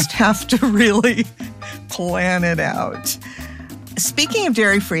operation. You just have to really plan it out. Speaking of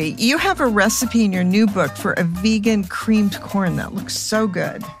dairy-free, you have a recipe in your new book for a vegan creamed corn that looks so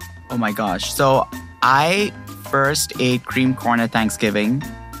good. Oh my gosh. So I first ate creamed corn at Thanksgiving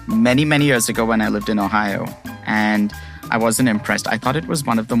many, many years ago when I lived in Ohio. And I wasn't impressed. I thought it was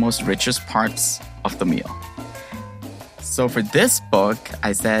one of the most richest parts of the meal. So for this book,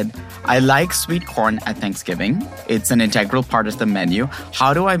 I said, I like sweet corn at Thanksgiving. It's an integral part of the menu.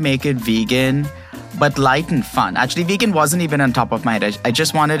 How do I make it vegan, but light and fun? Actually, vegan wasn't even on top of my head. I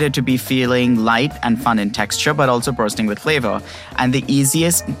just wanted it to be feeling light and fun in texture, but also bursting with flavor. And the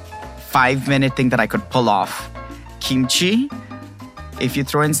easiest 5-minute thing that I could pull off, kimchi. If you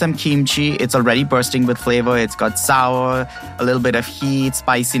throw in some kimchi, it's already bursting with flavor. It's got sour, a little bit of heat,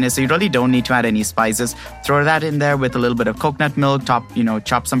 spiciness. So you really don't need to add any spices. Throw that in there with a little bit of coconut milk,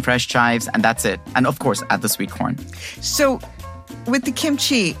 chop some fresh chives, and that's it. And of course, add the sweet corn. So with the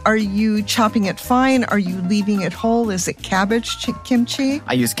kimchi, are you chopping it fine? Are you leaving it whole? Is it cabbage kimchi?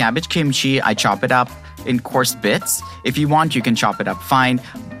 I use cabbage kimchi. I chop it up in coarse bits. If you want, you can chop it up fine.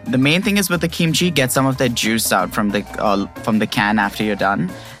 The main thing is with the kimchi, get some of that juice out from the can after you're done,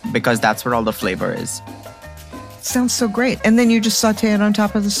 because that's where all the flavor is. Sounds so great. And then you just saute it on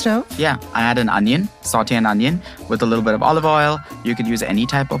top of the stove? Yeah, I add an onion, saute an onion with a little bit of olive oil. You could use any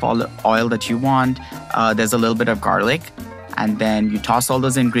type of oil that you want. There's a little bit of garlic. And then you toss all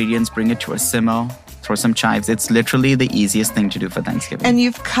those ingredients, bring it to a simmer, throw throw some chives. It's literally the easiest thing to do for Thanksgiving. And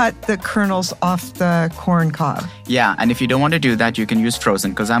you've cut the kernels off the corn cob. Yeah, and if you don't want to do that, you can use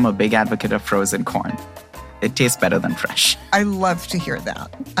frozen, because I'm a big advocate of frozen corn. It tastes better than fresh. I love to hear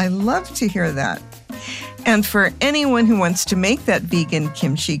that. I love to hear that. And for anyone who wants to make that vegan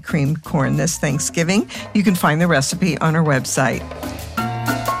kimchi creamed corn this Thanksgiving, you can find the recipe on our website.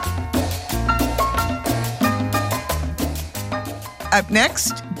 Up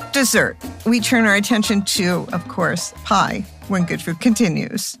next, dessert. We turn our attention to, of course, pie when Good Food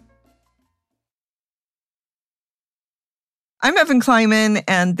continues. I'm Evan Kleiman,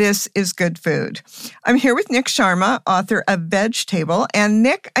 and this is Good Food. I'm here with Nick Sharma, author of Veg Table. And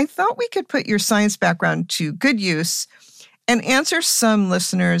Nick, I thought we could put your science background to good use and answer some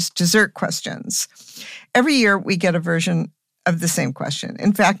listeners' dessert questions. Every year, we get a version of the same question.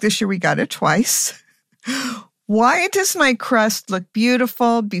 In fact, this year we got it twice. Why does my crust look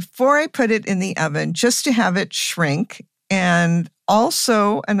beautiful before I put it in the oven just to have it shrink? And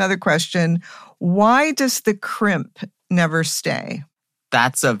also another question, why does the crimp never stay?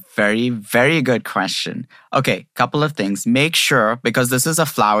 That's a very, very good question. Okay, couple of things. Make sure, because this is a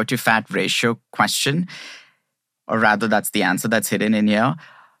flour to fat ratio question, or rather that's the answer that's hidden in here.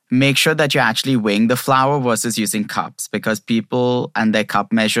 Make sure that you're actually weighing the flour versus using cups, because people and their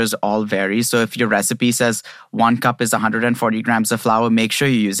cup measures all vary. So if your recipe says 1 cup is 140 grams of flour, make sure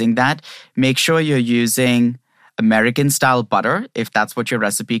you're using that. Make sure you're using American style butter, if that's what your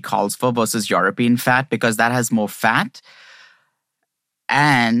recipe calls for, versus European fat, because that has more fat.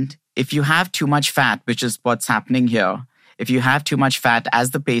 And if you have too much fat, which is what's happening here, if you have too much fat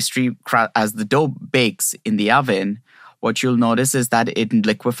as the dough bakes in the oven, what you'll notice is that it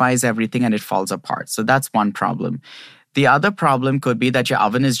liquefies everything and it falls apart. So that's one problem. The other problem could be that your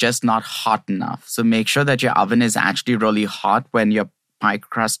oven is just not hot enough. So make sure that your oven is actually really hot when your pie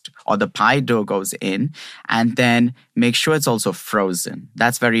crust or the pie dough goes in, and then make sure it's also frozen.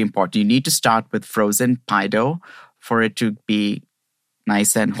 That's very important. You need to start with frozen pie dough for it to be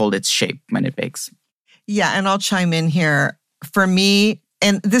nice and hold its shape when it bakes. Yeah, and I'll chime in here. For me,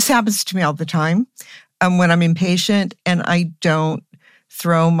 and this happens to me all the time, when I'm impatient and I don't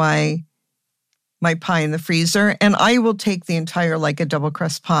throw my pie in the freezer, and I will take the entire, like a double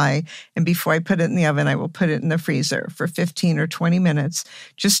crust pie, and before I put it in the oven, I will put it in the freezer for 15 or 20 minutes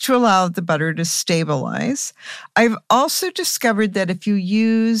just to allow the butter to stabilize. I've also discovered that if you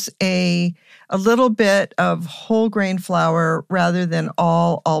use a little bit of whole grain flour rather than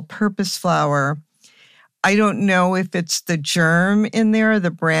all-purpose flour, I don't know if it's the germ in there,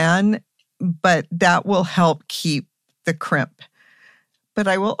 the bran, but that will help keep the crimp. But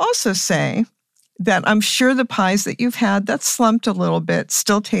I will also say that I'm sure the pies that you've had that slumped a little bit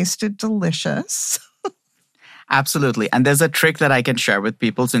still tasted delicious. Absolutely. And there's a trick that I can share with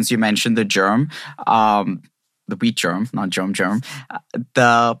people since you mentioned the germ, the wheat germ, not germ,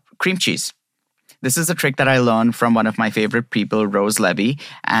 the cream cheese. This is a trick that I learned from one of my favorite people, Rose Levy,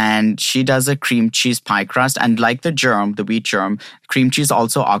 and she does a cream cheese pie crust. And like the germ, the wheat germ, cream cheese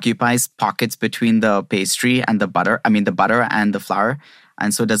also occupies pockets between the pastry and the butter and the flour.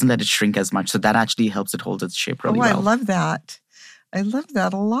 And so it doesn't let it shrink as much. So that actually helps it hold its shape really well. I love that. I love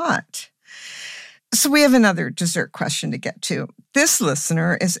that a lot. So we have another dessert question to get to. This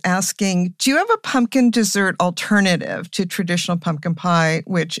listener is asking, do you have a pumpkin dessert alternative to traditional pumpkin pie,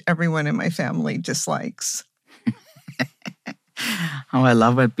 which everyone in my family dislikes? Oh, I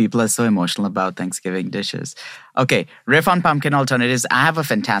love when people are so emotional about Thanksgiving dishes. Okay, riff on pumpkin alternatives. I have a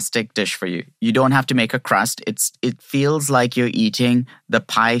fantastic dish for you. You don't have to make a crust. It feels like you're eating the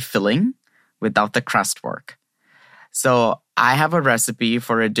pie filling without the crust work. So I have a recipe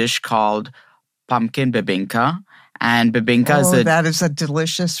for a dish called pumpkin bibinka. And bibinka that is a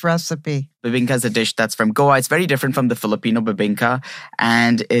delicious recipe. Bibinka is a dish that's from Goa. It's very different from the Filipino bibinka.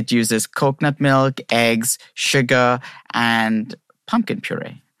 And it uses coconut milk, eggs, sugar, and pumpkin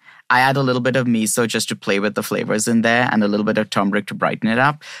puree. I add a little bit of miso just to play with the flavors in there and a little bit of turmeric to brighten it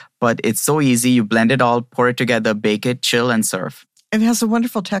up. But it's so easy. You blend it all, pour it together, bake it, chill, and serve. It has a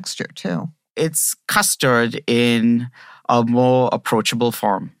wonderful texture, too. It's custard in a more approachable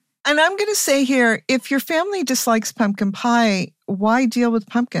form. And I'm going to say here, if your family dislikes pumpkin pie, why deal with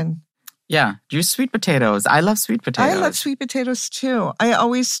pumpkin? Yeah, use sweet potatoes. I love sweet potatoes. I love sweet potatoes too. I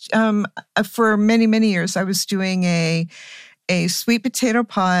always, for many, many years, I was doing a sweet potato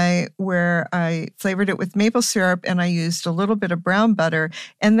pie where I flavored it with maple syrup and I used a little bit of brown butter.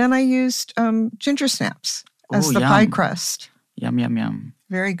 And then I used ginger snaps as the pie crust. Yum, yum, yum.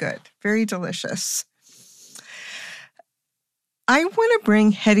 Very good. Very delicious. I want to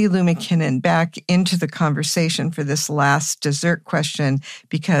bring Hedy Lou McKinnon back into the conversation for this last dessert question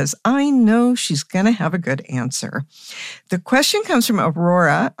because I know she's going to have a good answer. The question comes from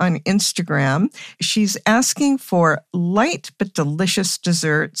Aurora on Instagram. She's asking for light but delicious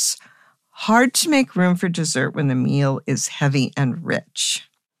desserts. Hard to make room for dessert when the meal is heavy and rich.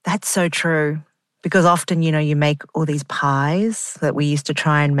 That's so true. Because often, you make all these pies that we used to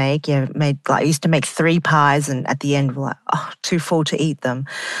try and make. I used to make 3 pies and at the end we're like, too full to eat them.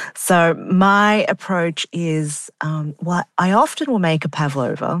 So my approach is, I often will make a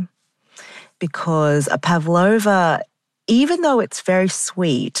pavlova because a pavlova, even though it's very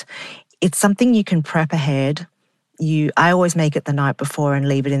sweet, it's something you can prep ahead. I always make it the night before and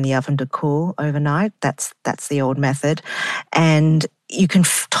leave it in the oven to cool overnight. That's the old method. And you can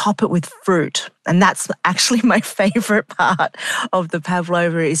top it with fruit. And that's actually my favorite part of the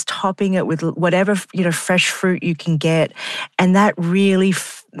pavlova is topping it with whatever, fresh fruit you can get. And that really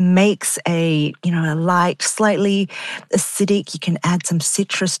makes a light, slightly acidic. You can add some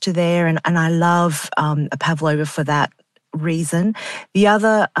citrus to there. And I love a pavlova for that reason. The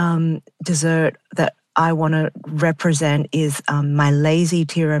other dessert that I want to represent is my lazy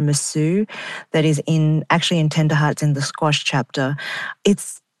tiramisu that is actually in Tender Hearts in the squash chapter.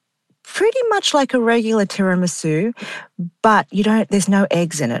 It's pretty much like a regular tiramisu, but there's no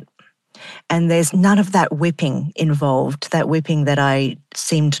eggs in it. And there's none of that whipping involved, that whipping that I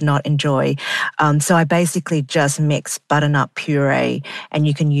seem to not enjoy. So I basically just mix butternut puree, and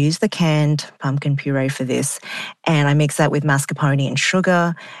you can use the canned pumpkin puree for this. And I mix that with mascarpone and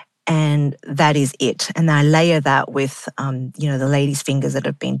sugar. And that is it. And I layer that with, the lady's fingers that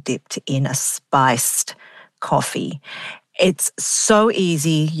have been dipped in a spiced coffee. It's so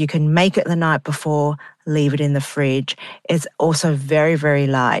easy. You can make it the night before, leave it in the fridge. It's also very, very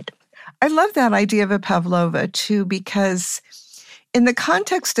light. I love that idea of a pavlova too, because in the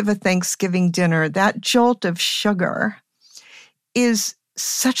context of a Thanksgiving dinner, that jolt of sugar is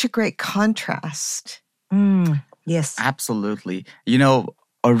such a great contrast. Yes. Absolutely.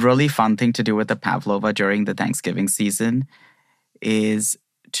 A really fun thing to do with the pavlova during the Thanksgiving season is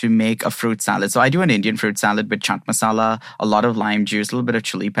to make a fruit salad. So I do an Indian fruit salad with chaat masala, a lot of lime juice, a little bit of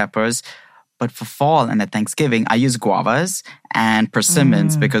chili peppers. But for fall and at Thanksgiving, I use guavas and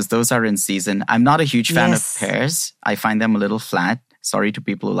persimmons because those are in season. I'm not a huge fan of pears. I find them a little flat. Sorry to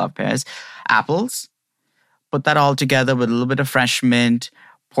people who love pears. Apples. Put that all together with a little bit of fresh mint.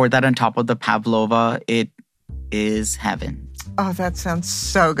 Pour that on top of the pavlova. It is heaven. Oh, that sounds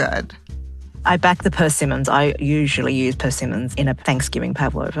so good. I back the persimmons. I usually use persimmons in a Thanksgiving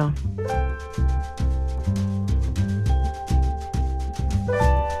pavlova.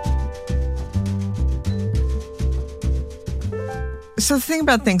 So the thing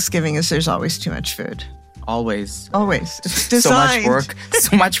about Thanksgiving is there's always too much food. Always. It's designed.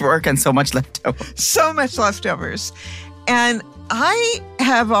 So much work and so much leftovers. So much leftovers. And I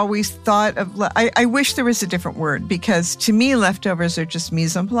have always thought of, I wish there was a different word because to me, leftovers are just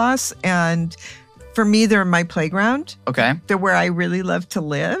mise en place. And for me, they're my playground. Okay. They're where I really love to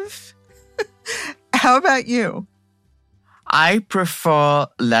live. How about you? I prefer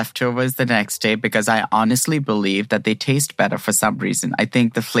leftovers the next day because I honestly believe that they taste better for some reason. I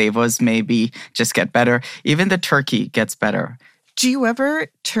think the flavors maybe just get better. Even the turkey gets better. Do you ever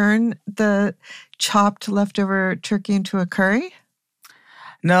turn the chopped leftover turkey into a curry?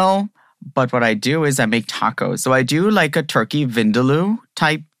 No, but what I do is I make tacos. So I do like a turkey vindaloo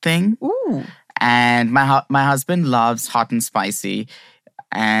type thing. Ooh. And my husband loves hot and spicy,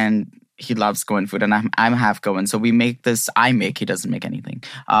 and he loves Goan food, and I'm half Goan. So he doesn't make anything.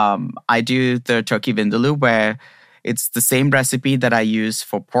 I do the turkey vindaloo where it's the same recipe that I use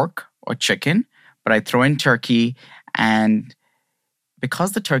for pork or chicken, but I throw in turkey, and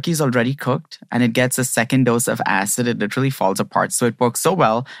because the turkey is already cooked and it gets a second dose of acid, it literally falls apart. So it works so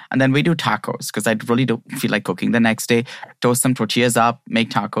well. And then we do tacos because I really don't feel like cooking the next day. Toast some tortillas up,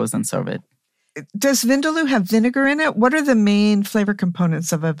 make tacos, and serve it. Does vindaloo have vinegar in it? What are the main flavor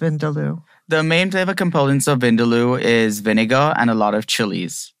components of a vindaloo? The main flavor components of vindaloo is vinegar and a lot of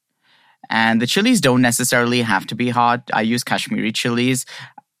chilies. And the chilies don't necessarily have to be hot. I use Kashmiri chilies.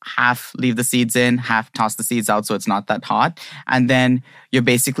 Half leave the seeds in, half toss the seeds out so it's not that hot. And then you're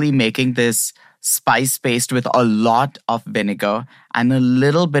basically making this spice paste with a lot of vinegar and a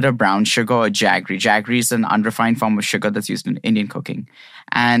little bit of brown sugar or jaggery. Jaggery is an unrefined form of sugar that's used in Indian cooking.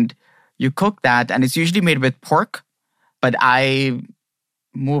 And you cook that, and it's usually made with pork, but I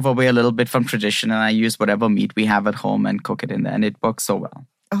move away a little bit from tradition and I use whatever meat we have at home and cook it in there, and it works so well.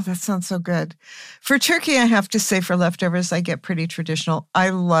 Oh, that sounds so good. For turkey, I have to say for leftovers, I get pretty traditional. I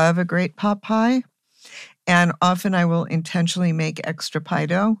love a great pot pie. And often I will intentionally make extra pie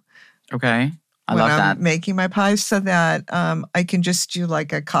dough. Okay. I when love I'm that. making my pies so that I can just do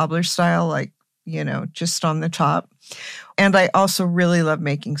like a cobbler style, like, just on the top. And I also really love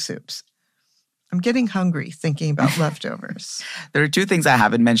making soups. I'm getting hungry thinking about leftovers. There are two things I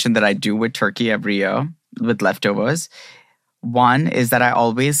haven't mentioned that I do with turkey every year with leftovers. One is that I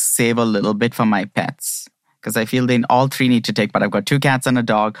always save a little bit for my pets because I feel all three need to take, but I've got 2 cats and a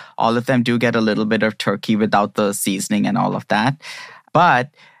dog. All of them do get a little bit of turkey without the seasoning and all of that.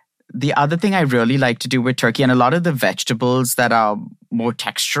 But the other thing I really like to do with turkey and a lot of the vegetables that are more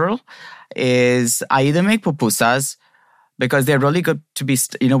textural is I either make pupusas because they're really good to be,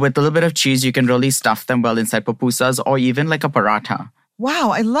 with a little bit of cheese, you can really stuff them well inside pupusas or even like a paratha. Wow,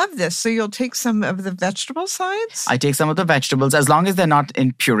 I love this. So you'll take some of the vegetable sides? I take some of the vegetables as long as they're not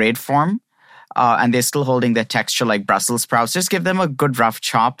in pureed form. And they're still holding their texture like Brussels sprouts. Just give them a good rough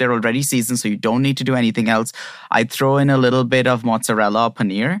chop. They're already seasoned, so you don't need to do anything else. I throw in a little bit of mozzarella or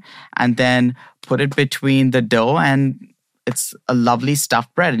paneer and then put it between the dough, and it's a lovely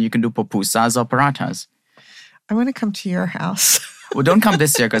stuffed bread. And you can do pupusas or parathas. I want to come to your house. Well, don't come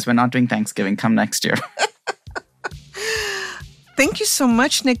this year because we're not doing Thanksgiving. Come next year. Thank you so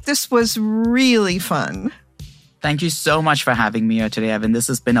much, Nick. This was really fun. Thank you so much for having me here today, Evan. This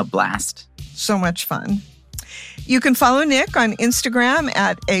has been a blast. So much fun. You can follow Nick on Instagram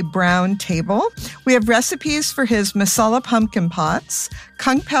at A Brown Table. We have recipes for his masala pumpkin pots,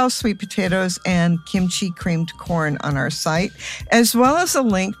 kung pao sweet potatoes, and kimchi creamed corn on our site, as well as a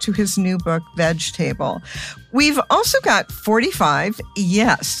link to his new book, Veg Table. We've also got 45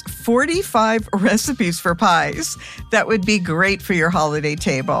 recipes for pies that would be great for your holiday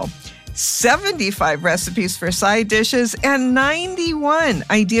table. 75 recipes for side dishes, and 91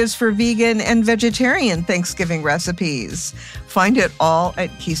 ideas for vegan and vegetarian Thanksgiving recipes. Find it all at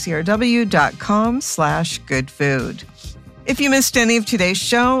kcrw.com/goodfood. If you missed any of today's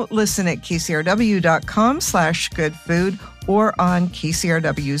show, listen at kcrw.com/goodfood or on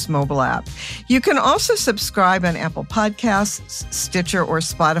KCRW's mobile app. You can also subscribe on Apple Podcasts, Stitcher, or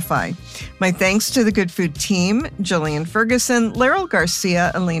Spotify. My thanks to the Good Food team, Jillian Ferguson, Laryl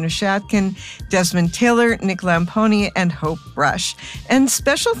Garcia, Elena Shatkin, Desmond Taylor, Nick Lamponi, and Hope Brush. And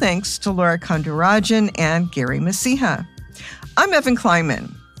special thanks to Laura Kondurajan and Gary Masiha. I'm Evan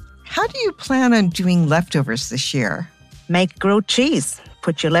Kleinman. How do you plan on doing leftovers this year? Make grilled cheese.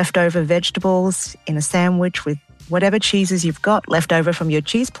 Put your leftover vegetables in a sandwich with whatever cheeses you've got left over from your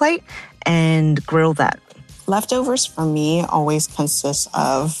cheese plate and grill that. Leftovers for me always consist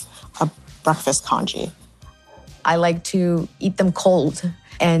of a breakfast congee. I like to eat them cold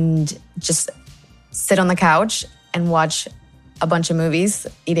and just sit on the couch and watch a bunch of movies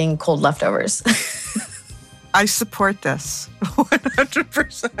eating cold leftovers. I support this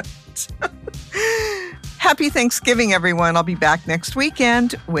 100%. Happy Thanksgiving, everyone. I'll be back next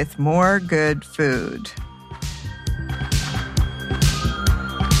weekend with more good food.